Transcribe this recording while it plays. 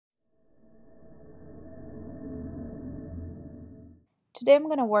Today I'm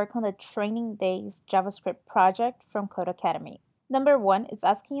going to work on the Training Days JavaScript project from Codecademy. Number 1 is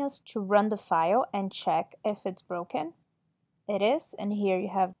asking us to run the file and check if it's broken. It is, and here you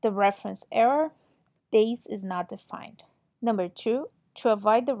have the reference error. Days is not defined. Number 2, to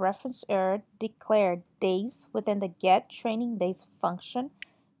avoid the reference error, declare days within the getTrainingDays function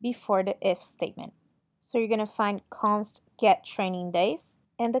before the if statement. So you're going to find const getTrainingDays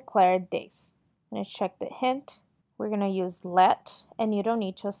and declare days. I'm going to check the hint. We're going to use let, and you don't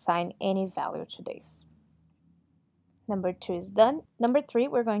need to assign any value to days. Number 2 is done. Number 3,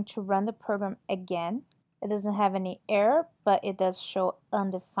 we're going to run the program again. It doesn't have any error, but it does show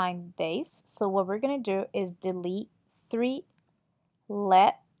undefined days. So what we're going to do is delete 3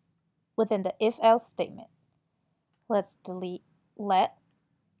 let within the if-else statement. Let's delete let.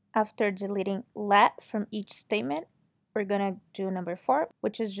 After deleting let from each statement, we're going to do number 4,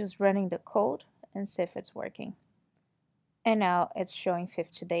 which is just running the code and see if it's working. And now it's showing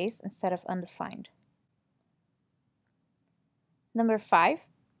 50 days instead of undefined. Number 5,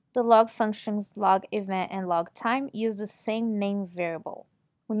 the log functions log event and log time use the same name variable.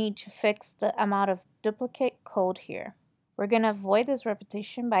 We need to fix the amount of duplicate code here. We're going to avoid this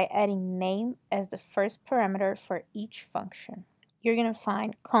repetition by adding name as the first parameter for each function. You're going to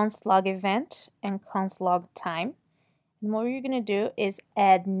find const log event and const log time. And what you're going to do is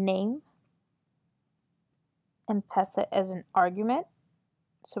add name and pass it as an argument.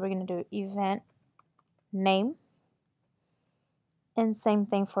 So we're going to do event name. And same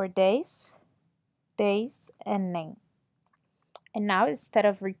thing for days, days, and name. And now instead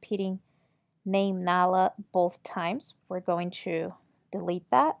of repeating name nala both times, we're going to delete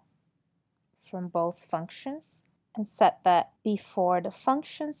that from both functions and set that before the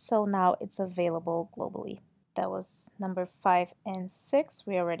function, so now it's available globally. That was number 5 and 6.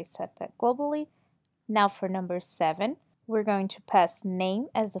 We already set that globally. Now for number 7, we're going to pass name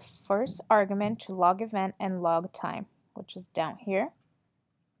as the first argument to log event and log time, which is down here,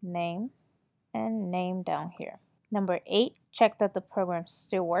 name, and name down here. Number 8, check that the program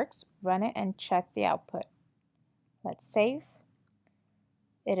still works, run it and check the output. Let's save.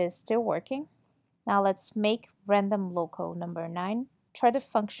 It is still working. Now let's make random local. Number 9, try the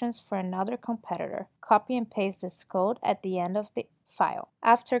functions for another competitor. Copy and paste this code at the end of the file.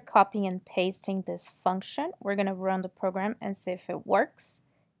 After copying and pasting this function, we're going to run the program and see if it works.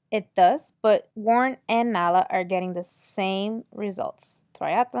 It does, but Warren and Nala are getting the same results,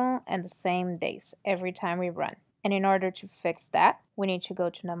 triathlon, and the same days every time we run. And in order to fix that, we need to go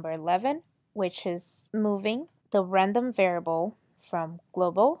to number 11, which is moving the random variable from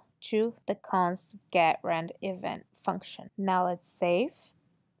global to the const getRandEvent function. Now let's save,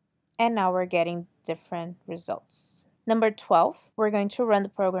 and now we're getting different results. Number 12, we're going to run the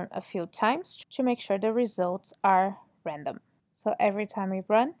program a few times to make sure the results are random. So every time we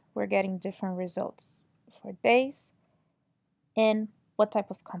run, we're getting different results for days and what type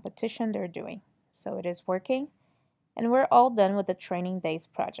of competition they're doing. So it is working, and we're all done with the Training Days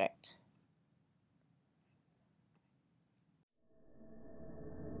project.